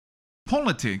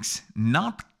politics,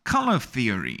 not color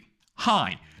theory.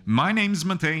 Hi, my name's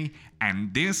Matej,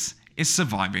 and this is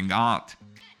Surviving Art.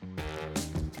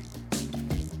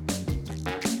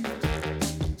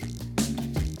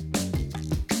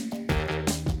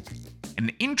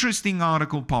 An interesting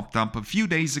article popped up a few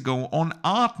days ago on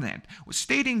ArtNet,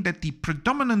 stating that the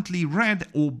predominantly red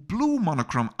or blue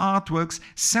monochrome artworks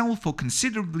sell for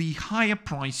considerably higher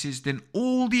prices than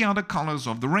all the other colors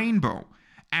of the rainbow.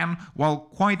 And while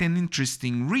quite an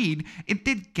interesting read, it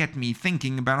did get me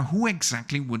thinking about who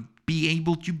exactly would be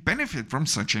able to benefit from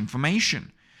such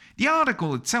information. The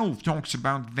article itself talks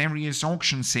about various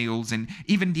auction sales, and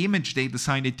even the image they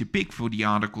decided to pick for the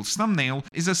article's thumbnail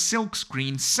is a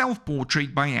silkscreen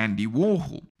self-portrait by Andy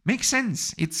Warhol. Makes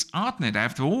sense, it's ArtNet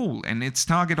after all, and its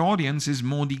target audience is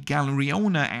more the gallery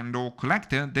owner and/or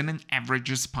collector than an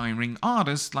average aspiring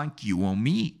artist like you or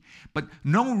me. But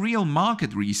no real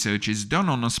market research is done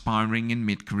on aspiring and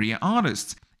mid-career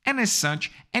artists. And as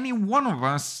such, any one of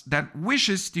us that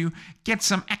wishes to get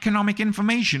some economic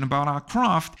information about our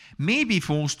craft may be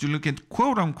forced to look at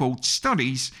quote-unquote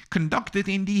studies conducted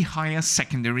in the higher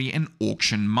secondary and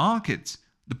auction markets.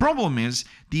 The problem is,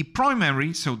 the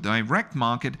primary, so direct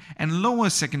market, and lower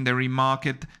secondary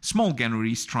market, small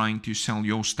galleries trying to sell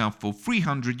your stuff for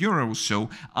 €300 or so,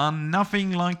 are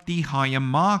nothing like the higher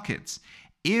markets.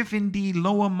 If in the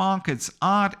lower markets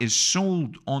art is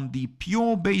sold on the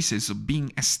pure basis of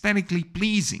being aesthetically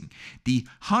pleasing, the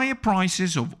higher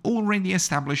prices of already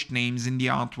established names in the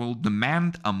art world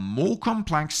demand a more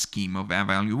complex scheme of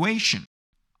evaluation.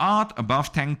 Art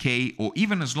above 10k or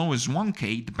even as low as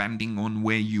 1k, depending on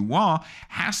where you are,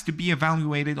 has to be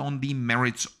evaluated on the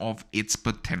merits of its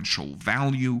potential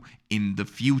value in the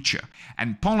future.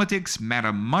 And politics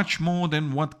matter much more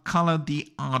than what color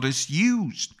the artist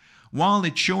used. While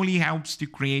it surely helps to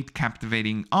create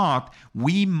captivating art,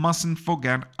 we mustn't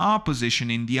forget our position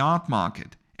in the art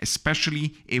market,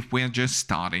 especially if we're just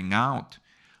starting out.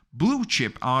 Blue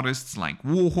chip artists like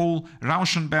Warhol,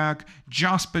 Rauschenberg,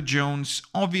 Jasper Johns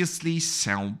obviously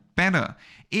sell better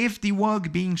if the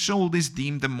work being sold is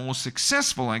deemed a more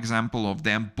successful example of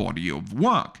their body of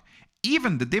work.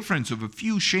 Even the difference of a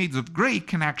few shades of grey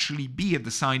can actually be a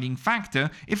deciding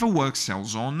factor if a work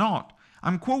sells or not.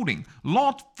 I'm quoting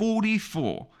Lot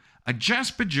 44, a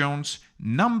Jasper Johns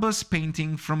numbers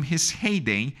painting from his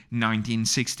heyday,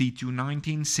 1960 to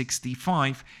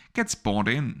 1965, gets bought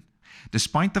in.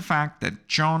 Despite the fact that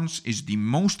Johns is the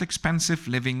most expensive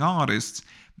living artist,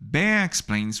 Bear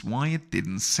explains why it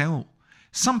didn't sell.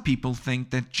 Some people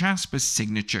think that Jasper's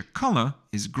signature color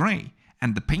is grey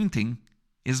and the painting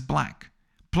is black.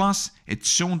 Plus,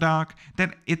 it's so dark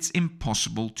that it's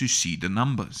impossible to see the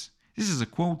numbers. This is a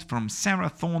quote from Sarah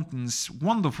Thornton's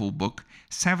wonderful book,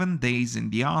 7 Days in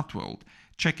the Art World.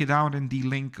 Check it out in the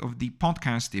link of the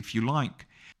podcast if you like.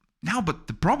 Now, but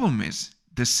the problem is,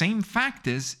 the same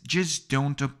factors just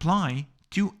don't apply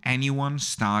to anyone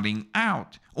starting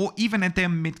out, or even at their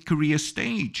mid-career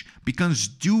stage, because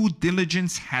due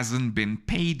diligence hasn't been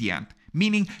paid yet.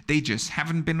 Meaning they just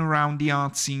haven't been around the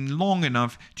art scene long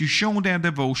enough to show their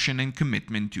devotion and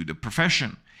commitment to the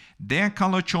profession. Their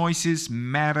color choices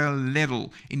matter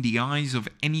little in the eyes of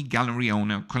any gallery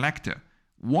owner or collector.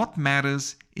 What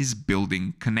matters is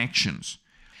building connections.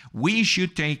 We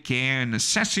should take care in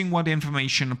assessing what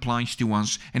information applies to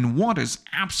us and what is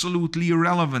absolutely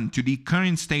irrelevant to the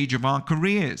current stage of our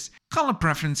careers. Color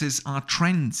preferences are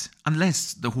trends,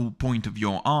 unless the whole point of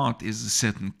your art is a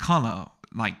certain color,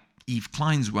 like Yves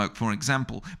Klein's work, for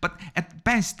example, but at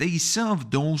best they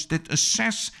serve those that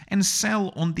assess and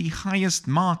sell on the highest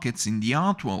markets in the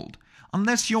art world.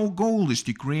 Unless your goal is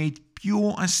to create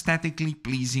pure aesthetically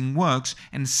pleasing works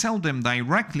and sell them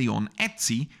directly on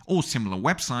Etsy or similar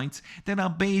websites that are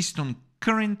based on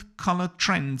current color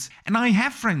trends, and I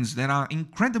have friends that are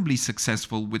incredibly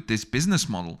successful with this business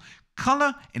model,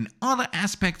 color and other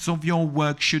aspects of your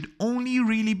work should only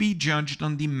really be judged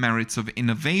on the merits of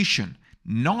innovation,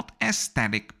 not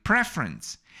aesthetic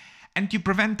preference. And to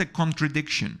prevent a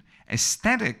contradiction,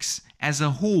 aesthetics as a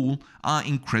whole are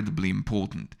incredibly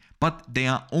important, but they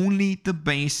are only the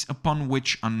base upon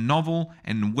which a novel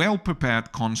and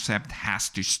well-prepared concept has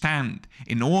to stand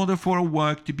in order for a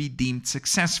work to be deemed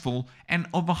successful and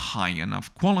of a high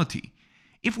enough quality.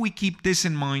 If we keep this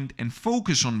in mind and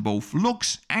focus on both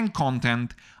looks and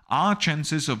content, our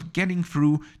chances of getting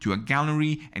through to a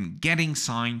gallery and getting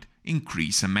signed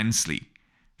increase immensely.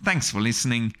 Thanks for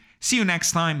listening. See you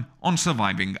next time on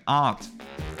Surviving Art.